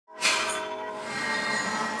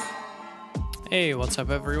Hey, what's up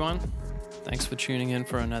everyone? Thanks for tuning in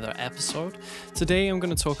for another episode. Today I'm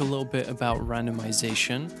going to talk a little bit about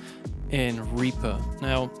randomization in Reaper.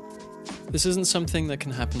 Now, this isn't something that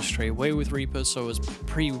can happen straight away with Reaper, so as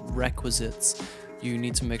prerequisites, you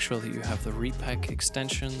need to make sure that you have the reapack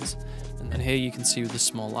extensions. And then here you can see with the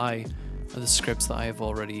small I are the scripts that I have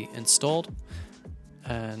already installed.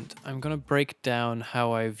 And I'm going to break down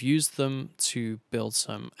how I've used them to build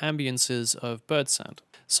some ambiances of bird sound.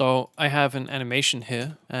 So I have an animation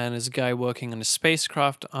here, and there's a guy working on a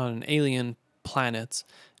spacecraft on an alien planet,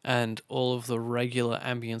 and all of the regular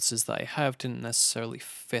ambiances that I have didn't necessarily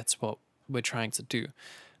fit what we're trying to do.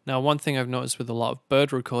 Now, one thing I've noticed with a lot of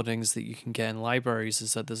bird recordings that you can get in libraries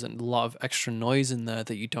is that there's a lot of extra noise in there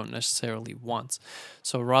that you don't necessarily want.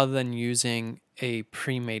 So rather than using a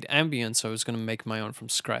pre-made ambience, I was going to make my own from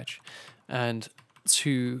scratch. And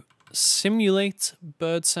to simulate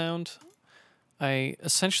bird sound, I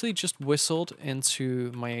essentially just whistled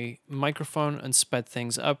into my microphone and sped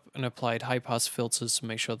things up and applied high-pass filters to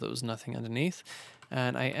make sure there was nothing underneath.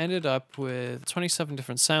 And I ended up with 27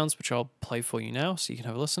 different sounds, which I'll play for you now so you can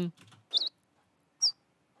have a listen.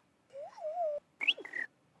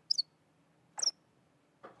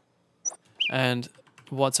 And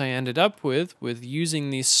what I ended up with using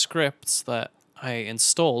these scripts that I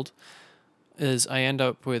installed is I end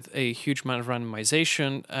up with a huge amount of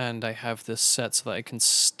randomization, and I have this set so that I can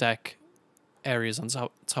stack areas on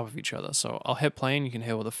top of each other. So I'll hit play and you can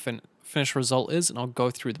hear what the finished result is, and I'll go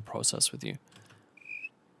through the process with you.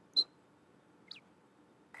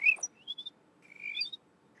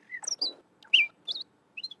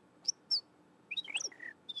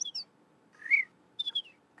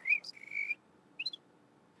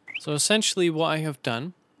 So essentially what I have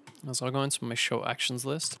done is I'll go into my show actions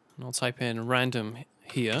list and I'll type in random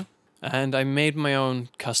here, and I made my own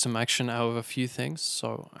custom action out of a few things.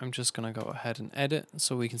 So I'm just going to go ahead and edit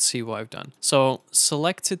so we can see what I've done. So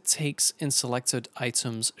selected takes in selected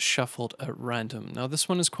items shuffled at random. Now this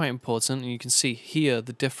one is quite important, and you can see here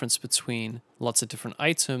the difference between lots of different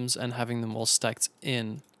items and having them all stacked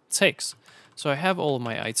in takes. So I have all of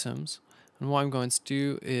my items, and what I'm going to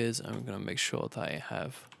do is I'm going to make sure that I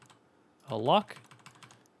have a lock,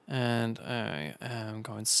 and I am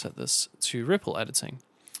going to set this to ripple editing.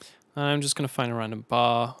 And I'm just going to find a random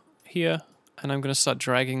bar here, and I'm going to start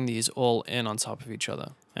dragging these all in on top of each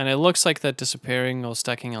other. And it looks like they're disappearing or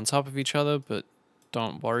stacking on top of each other, but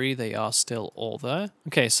don't worry, they are still all there.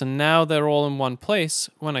 Okay, so now they're all in one place.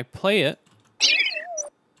 When I play it,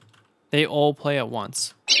 they all play at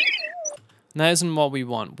once. And that isn't what we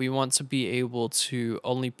want. We want to be able to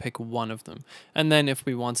only pick one of them. And then if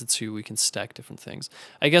we wanted to, we can stack different things.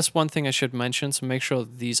 I guess one thing I should mention to make sure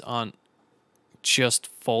that these aren't just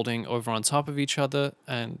folding over on top of each other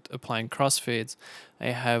and applying crossfades, I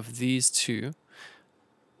have these two.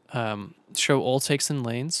 Show all takes in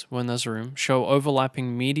lanes when there's room. Show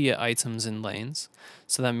overlapping media items in lanes.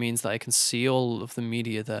 So that means that I can see all of the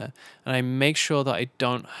media there. And I make sure that I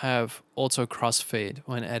don't have auto crossfade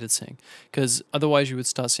when editing, because otherwise you would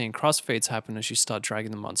start seeing crossfades happen as you start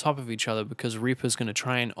dragging them on top of each other, because Reaper's going to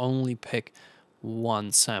try and only pick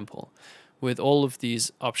one sample. With all of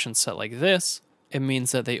these options set like this, it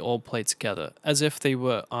means that they all play together as if they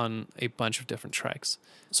were on a bunch of different tracks.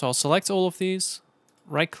 So I'll select all of these,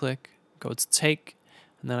 right click, go to take,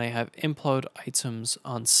 and then I have implode items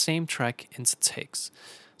on same track into takes.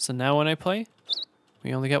 So now when I play,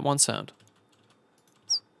 we only get one sound.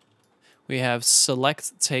 We have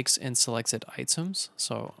select takes in selected items.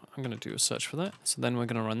 So I'm going to do a search for that. So then we're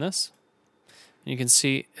going to run this. And you can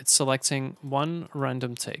see it's selecting one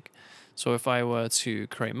random take. So if I were to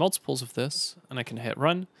create multiples of this, and I can hit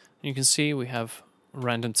run, you can see we have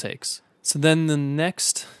random takes. So then the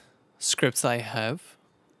next script that I have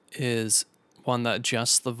is one that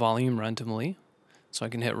adjusts the volume randomly. So I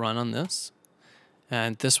can hit run on this.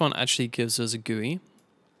 And this one actually gives us a GUI.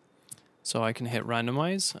 So I can hit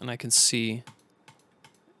randomize, and I can see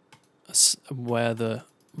where the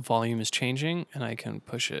volume is changing, and I can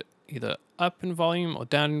push it either up in volume or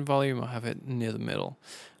down in volume, or have it near the middle.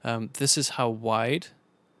 This is how wide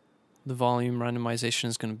the volume randomization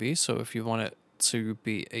is going to be. So if you want it to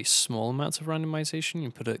be a small amount of randomization,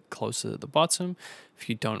 you put it closer to the bottom. If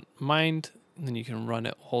you don't mind, then you can run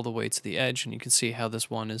it all the way to the edge, and you can see how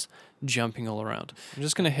this one is jumping all around. I'm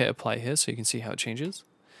just going to hit apply here so you can see how it changes.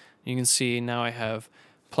 You can see now I have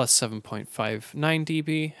plus 7.59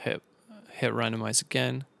 dB, hit randomize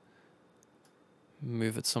again,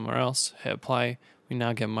 move it somewhere else, hit apply, we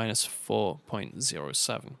now get minus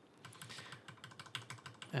 4.07.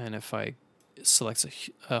 And if I select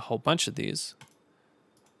a whole bunch of these,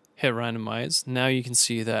 hit randomize. Now you can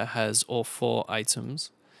see that it has all 4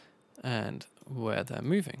 items and where they're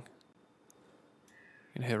moving.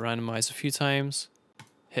 You can hit randomize a few times,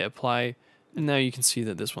 hit apply, and now you can see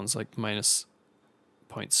that this one's like minus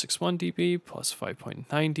 0.61 dB plus 5.9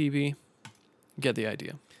 dB. You get the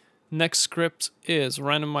idea. Next script is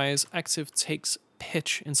randomize active takes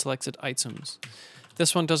pitch in selected items.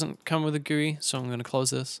 This one doesn't come with a GUI, so I'm going to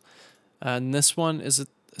close this. And this one is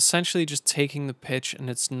essentially just taking the pitch and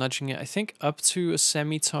it's nudging it, I think, up to a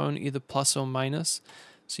semitone, either plus or minus.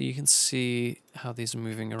 So you can see how these are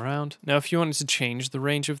moving around. Now, if you wanted to change the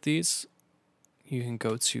range of these, you can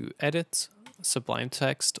go to Edit, Sublime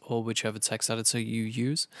Text, or whichever text editor you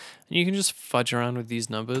use. And you can just fudge around with these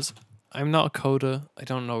numbers. I'm not a coder. I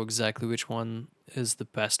don't know exactly which one is the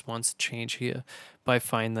best one to change here. But I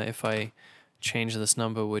find that if I change this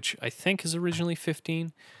number, which I think is originally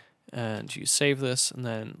 15, and you save this, and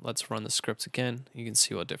then let's run the script again, you can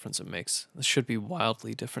see what difference it makes. This should be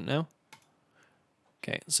wildly different now.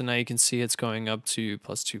 Okay, so now you can see it's going up to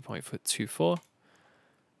plus 2.24.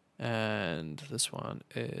 And this one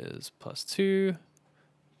is plus 2,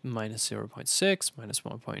 minus 0.6, minus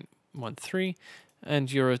 1.13.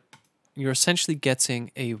 And you're essentially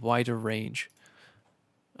getting a wider range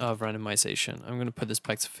of randomization. I'm going to put this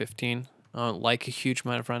back to 15. I don't like a huge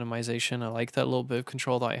amount of randomization. I like that little bit of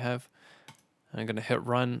control that I have. I'm going to hit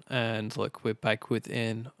run, and look, we're back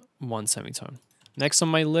within 1 semitone. Next on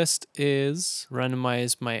my list is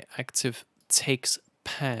randomize my active takes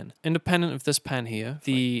pan. Independent of this pan here,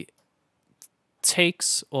 the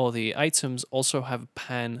takes or the items also have a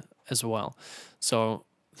pan as well. So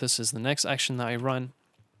this is the next action that I run,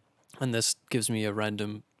 and this gives me a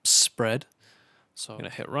random spread. So I'm going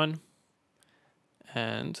to hit run,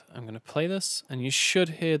 and I'm going to play this, and you should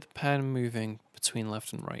hear the pan moving between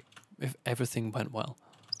left and right if everything went well.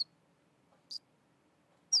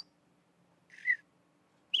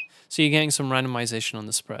 So you're getting some randomization on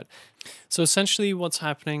the spread. So essentially what's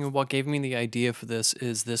happening, and what gave me the idea for this,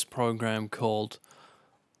 is this program called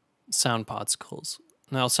Sound Particles.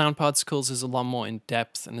 Now, Sound Particles is a lot more in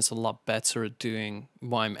depth, and it's a lot better at doing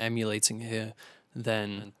what I'm emulating here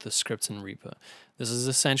than the script in Reaper. This is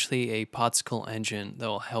essentially a particle engine that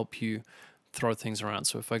will help you throw things around.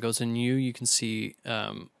 So if I go to new, you can see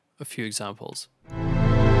a few examples.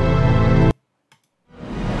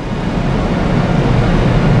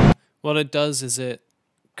 What it does is it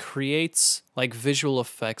creates like visual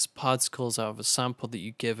effects, particles out of a sample that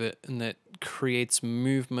you give it, and it creates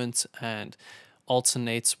movement and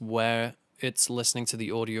alternates where it's listening to the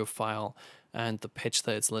audio file and the pitch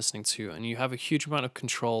that it's listening to. And you have a huge amount of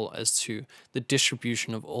control as to the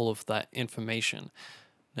distribution of all of that information.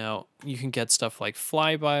 Now, you can get stuff like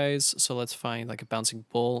flybys. So let's find like a bouncing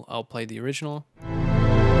ball. I'll play the original,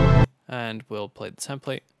 and we'll play the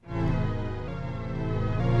template.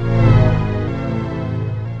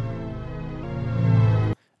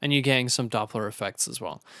 And you're getting some Doppler effects as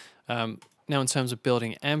well. Now, in terms of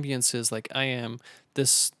building ambiances like I am,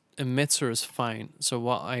 this emitter is fine. So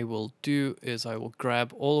what I will do is I will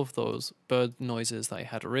grab all of those bird noises that I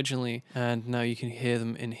had originally, and now you can hear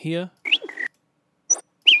them in here.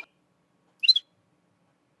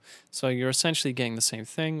 So you're essentially getting the same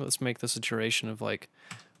thing. Let's make this a duration of like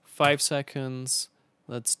 5 seconds.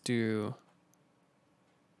 Let's do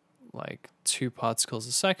like 2 particles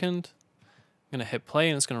a second. I'm going to hit play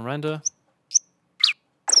and it's going to render.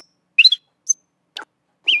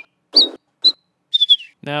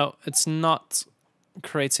 Now, it's not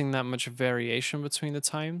creating that much variation between the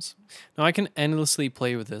times. Now, I can endlessly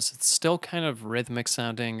play with this. It's still kind of rhythmic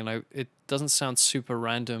sounding, and it doesn't sound super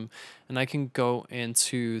random. And I can go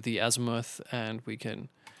into the azimuth and we can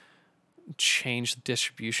change the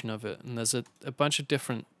distribution of it. And there's a bunch of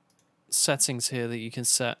different settings here that you can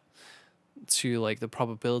set to like the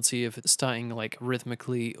probability of it starting like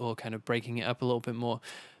rhythmically or kind of breaking it up a little bit more.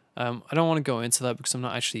 I don't want to go into that because I'm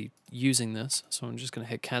not actually using this, so I'm just going to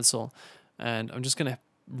hit cancel, and I'm just going to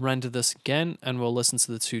render this again, and we'll listen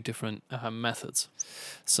to the 2 different methods.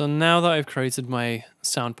 So now that I've created my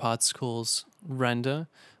sound particles render,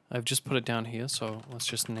 I've just put it down here, so let's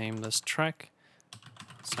just name this track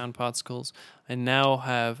sound particles. I now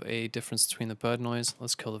have a difference between the bird noise.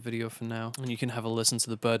 Let's kill the video for now, and you can have a listen to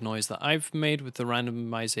the bird noise that I've made with the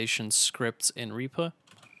randomization scripts in Reaper.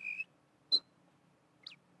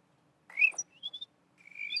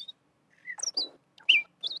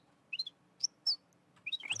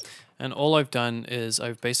 And all I've done is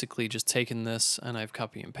I've basically just taken this and I've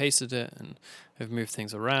copy and pasted it, and I've moved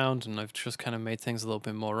things around, and I've just kind of made things a little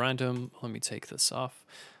bit more random. Let me take this off,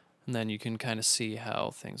 and then you can kind of see how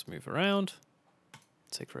things move around.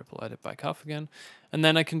 take ripple edit back off again. And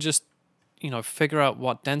then I can just, figure out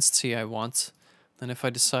what density I want. Then if I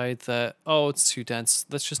decide that, oh, it's too dense,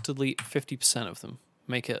 let's just delete 50% of them,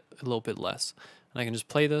 make it a little bit less. And I can just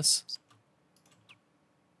play this.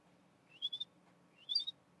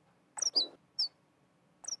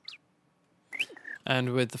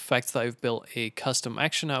 And with the fact that I've built a custom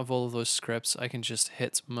action out of all of those scripts, I can just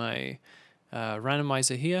hit my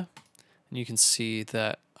randomizer here. And you can see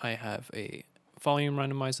that I have a volume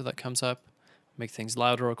randomizer that comes up. Make things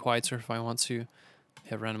louder or quieter if I want to.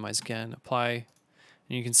 Hit randomize again, apply.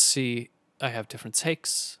 And you can see I have different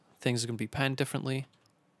takes. Things are going to be panned differently.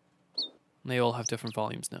 And they all have different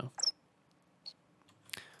volumes now,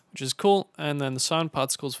 which is cool. And then the sound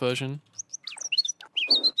particles version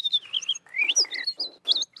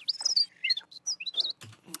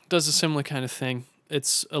does a similar kind of thing.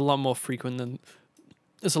 It's a lot more frequent than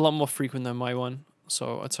my one.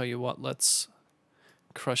 So I'll tell you what, let's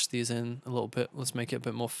crush these in a little bit. Let's make it a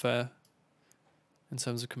bit more fair in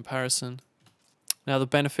terms of comparison. Now the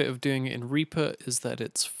benefit of doing it in Reaper is that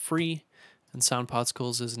it's free, and Sound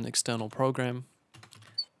Particles is an external program.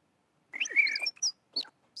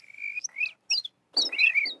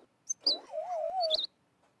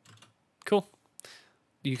 Cool.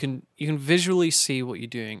 You can visually see what you're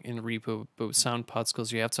doing in Reaper, but with Sound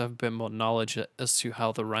Particles you have to have a bit more knowledge as to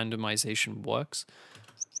how the randomization works.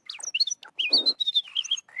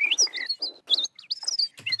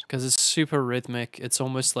 Because it's super rhythmic, it's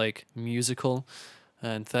almost like musical,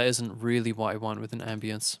 and that isn't really what I want with an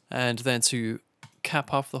ambience. And then to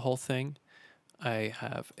cap off the whole thing,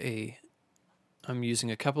 I'm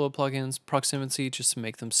using a couple of plugins, proximity, just to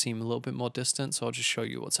make them seem a little bit more distant, so I'll just show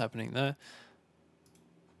you what's happening there.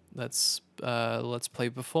 Let's play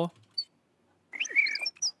before.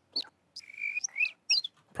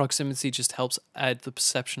 Proximity just helps add the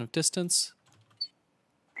perception of distance.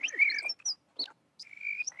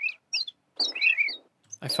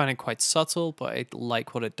 I find it quite subtle, but I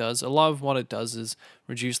like what it does. A lot of what it does is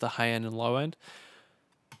reduce the high end and low end.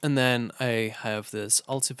 And then I have this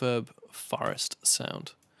altiverb forest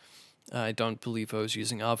sound. I don't believe I was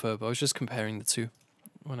using rverb. I was just comparing the two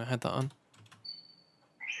when I had that on.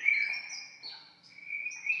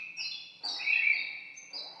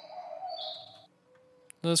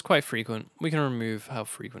 That's quite frequent. We can remove how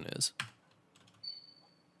frequent it is.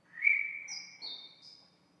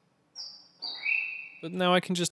 But now I can just